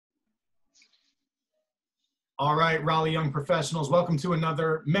All right, Raleigh Young Professionals, welcome to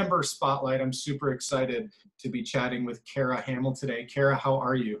another member spotlight. I'm super excited to be chatting with Karah Hamel today. Karah, how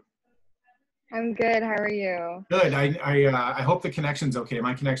are you? I'm good. How are you? Good. I hope the connection's okay.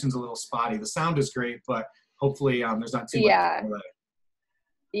 My connection's a little spotty. The sound is great, but hopefully there's not too much Yeah. delay.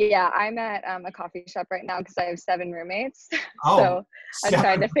 Yeah, I'm at a coffee shop right now because I have 7 roommates. Oh, So I'm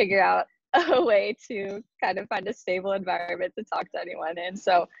trying to figure out a way to kind of find a stable environment to talk to anyone in.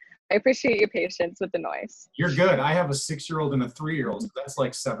 So I appreciate your patience with the noise. you're good. I have a 6-year-old and a 3-year-old, so that's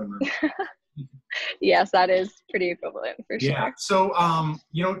like 7 rooms. Yes, that is pretty equivalent for Yeah. sure. So,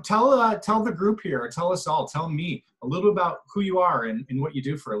 tell the group here, tell us all, tell me a little bit about who you are and what you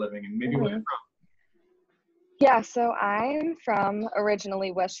do for a living, and maybe where you're Mhm. from. Yeah, so I'm from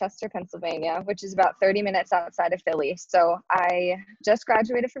originally Westchester, Pennsylvania, which is about 30 minutes outside of Philly. So I just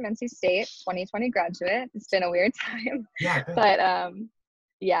graduated from NC State, 2020 graduate. It's been a weird time. Yeah, I think. But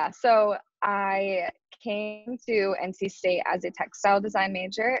yeah, so I came to NC State as a textile design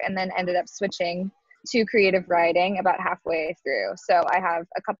major and then ended up switching to creative writing about halfway through. So I have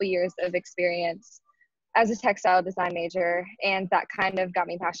a couple years of experience as a textile design major, and that kind of got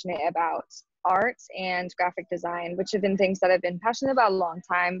me passionate about art and graphic design, which have been things that I've been passionate about a long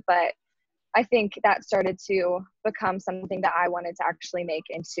time. But I think that started to become something that I wanted to actually make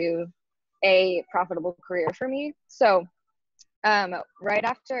into a profitable career for me. So right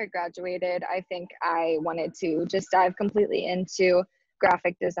after I graduated, I think I wanted to just dive completely into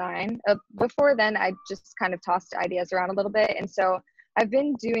graphic design. Before then, I just kind of tossed ideas around a little bit. And so I've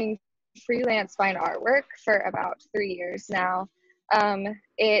been doing freelance fine artwork for about 3 years now.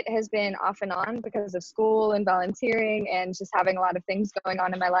 It has been off and on because of school and volunteering and just having a lot of things going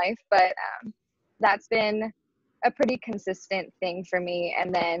on in my life. But that's been a pretty consistent thing for me.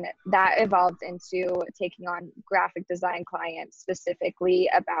 And then that evolved into taking on graphic design clients specifically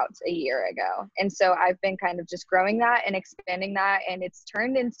about a year ago. And so I've been kind of just growing that and expanding that. And it's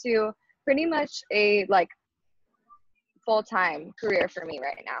turned into pretty much a like full-time career for me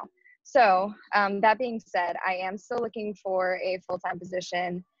right now. So that being said, I am still looking for a full-time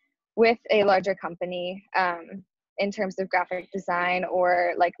position with a larger company in terms of graphic design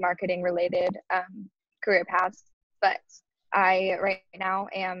or like marketing related career paths. But I right now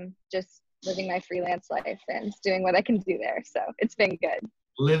am just living my freelance life and doing what I can do there. So it's been good.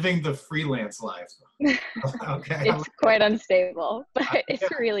 Living the freelance life. Okay. It's quite unstable, but Yeah,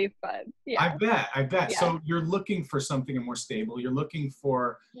 it's really fun. Yeah. I bet. Yeah. So you're looking for something more stable. You're looking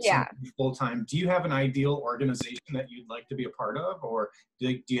for Yeah. something full-time. Do you have an ideal organization that you'd like to be a part of? Or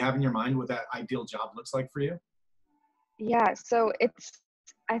do you have in your mind what that ideal job looks like for you? Yeah. So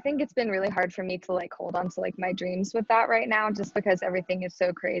I think it's been really hard for me to like hold on to like my dreams with that right now, just because everything is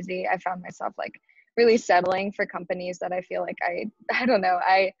so crazy. I found myself like really settling for companies that I feel like I don't know,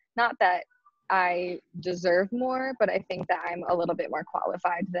 not that I deserve more, but I think that I'm a little bit more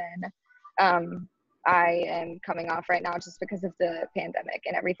qualified than I am coming off right now just because of the pandemic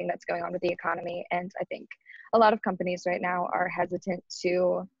and everything that's going on with the economy. And I think a lot of companies right now are hesitant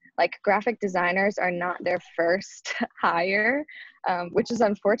to like graphic designers are not their first hire, which is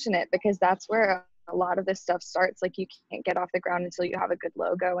unfortunate because that's where a lot of this stuff starts. Like you can't get off the ground until you have a good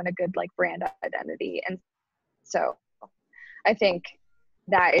logo and a good like brand identity. And so I think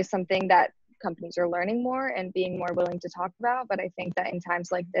that is something that companies are learning more and being more willing to talk about. But I think that in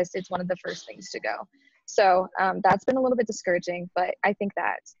times like this, it's one of the first things to go. So that's been a little bit discouraging, but I think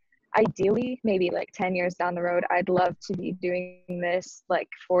that ideally maybe like 10 years down the road, I'd love to be doing this like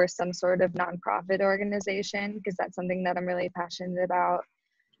for some sort of nonprofit organization, because that's something that I'm really passionate about.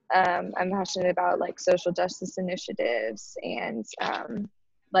 I'm passionate about like social justice initiatives and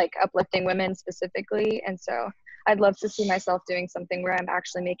like uplifting women specifically. And so I'd love to see myself doing something where I'm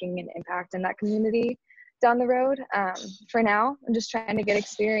actually making an impact in that community down the road. For now, I'm just trying to get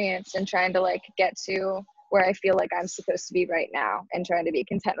experience and trying to like get to where I feel like I'm supposed to be right now and trying to be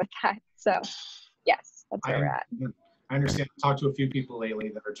content with that. So yes, that's where we're at. I understand. I've talked to a few people lately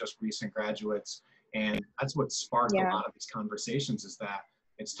that are just recent graduates, and that's what sparked a Yeah. lot of these conversations, is that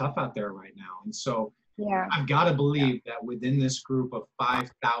it's tough out there right now. And so Yeah. I've got to believe that within this group of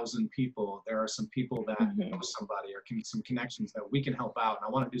 5,000 people, there are some people that know somebody or some connections that we can help out. And I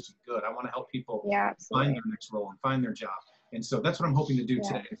want to do some good. I want to help people find their next role and find their job. And so that's what I'm hoping to do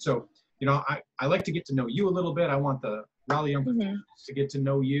today. So, I like to get to know you a little bit. I want the Raleigh Young Professionals to get to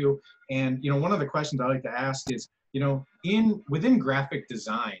know you. And, one of the questions I like to ask is, within graphic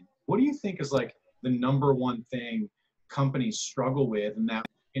design, what do you think is like the number one thing companies struggle with,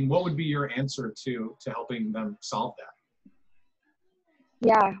 and what would be your answer to helping them solve that?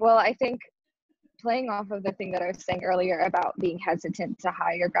 Yeah, well, I think playing off of the thing that I was saying earlier about being hesitant to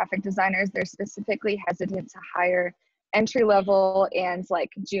hire graphic designers, they're specifically hesitant to hire entry level and like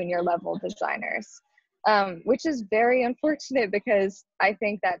junior level designers, which is very unfortunate because I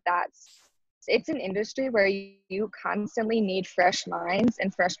think that it's an industry where you constantly need fresh minds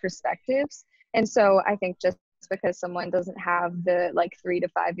and fresh perspectives. And so I think just because someone doesn't have the like 3 to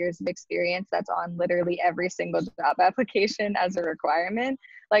 5 years of experience that's on literally every single job application as a requirement,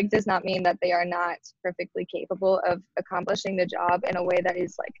 like does not mean that they are not perfectly capable of accomplishing the job in a way that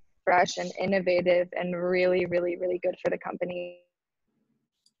is like fresh and innovative and really, really, really good for the company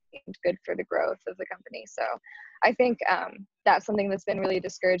and good for the growth of the company. So I think that's something that's been really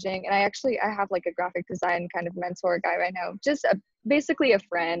discouraging. And I have like a graphic design kind of mentor guy right now, just basically a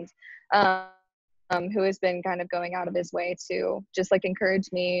friend who has been kind of going out of his way to just like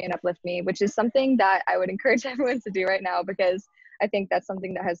encourage me and uplift me, which is something that I would encourage everyone to do right now, because I think that's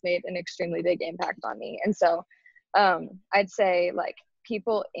something that has made an extremely big impact on me. And so I'd say like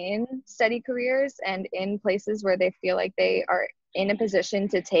people in steady careers and in places where they feel like they are in a position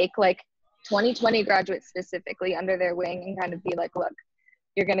to take like 2020 graduates specifically under their wing and kind of be like, look,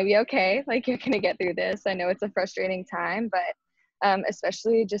 you're going to be okay. Like you're going to get through this. I know it's a frustrating time, but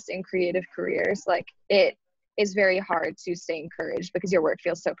especially just in creative careers, like it is very hard to stay encouraged because your work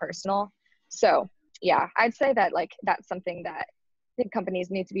feels so personal. So yeah, I'd say that like that's something that I think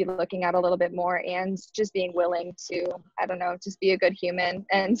companies need to be looking at a little bit more, and just being willing to, I don't know, just be a good human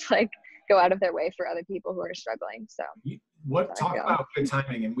and like go out of their way for other people who are struggling. So talk about good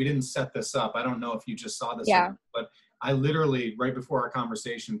timing, and we didn't set this up. I don't know if you just saw this, but I literally right before our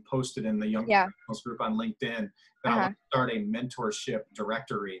conversation posted in the Young Professionals group on LinkedIn that I want to start a mentorship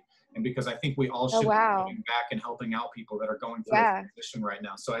directory. And because I think we all should be giving back and helping out people that are going through a transition right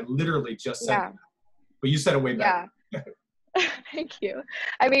now. So I literally just said that. But you said it way better. Thank you.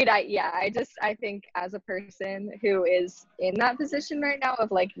 I mean, I think as a person who is in that position right now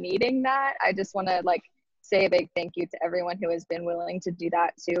of like needing that, I just want to like say a big thank you to everyone who has been willing to do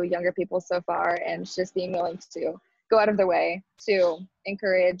that to younger people so far, and just being willing to go out of their way to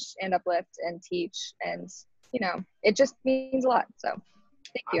encourage and uplift and teach. And, you know, it just means a lot. So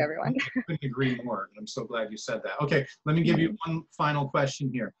thank you, everyone. I couldn't agree more. I'm so glad you said that. Okay, let me give you one final question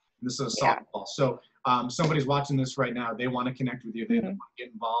here. This is a softball. So somebody's watching this right now. They want to connect with you. They want to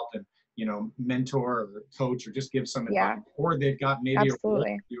get involved and, you know, mentor or coach or just give some advice. Or they've got maybe a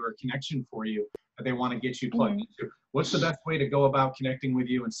connection for you that they want to get you plugged into. What's the best way to go about connecting with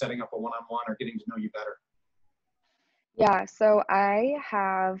you and setting up a one-on-one or getting to know you better? Yeah, so I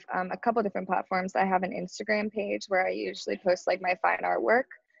have a couple different platforms. I have an Instagram page where I usually post like my fine artwork.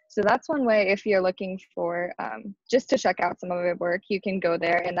 So that's one way if you're looking for just to check out some of my work, you can go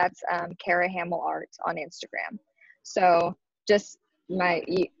there, and that's Karah Hamel Art on Instagram. So just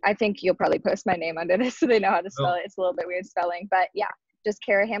I think you'll probably post my name under this so they know how to spell it. It's a little bit weird spelling, but yeah, just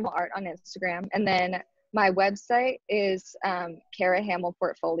Karah Hamel Art on Instagram. And then my website is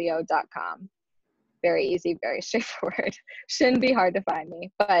karahhamelportfolio.com. Very easy, very straightforward. Shouldn't be hard to find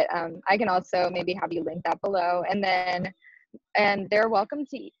me, but I can also maybe have you link that below. And they're welcome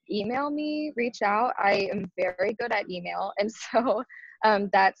to email me, reach out. I am very good at email. And so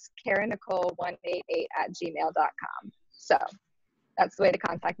that's KarahNicole188@gmail.com. So that's the way to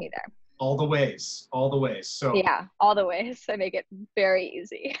contact me there. All the ways. So yeah, all the ways. I make it very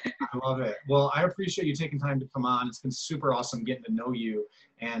easy. I love it. Well, I appreciate you taking time to come on. It's been super awesome getting to know you.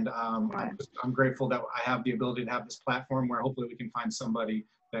 And I'm grateful that I have the ability to have this platform where hopefully we can find somebody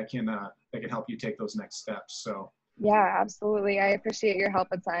that can help you take those next steps. So yeah, absolutely. I appreciate your help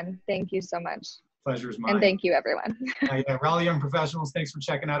a ton. Thank you so much. Pleasure's mine. And thank you, everyone. Raleigh Young Professionals, thanks for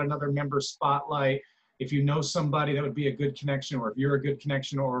checking out another member spotlight. If you know somebody that would be a good connection, or if you're a good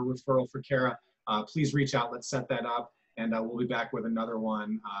connection or a referral for Karah, please reach out. Let's set that up, and we'll be back with another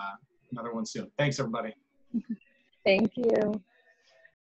one soon. Thanks, everybody. Thank you.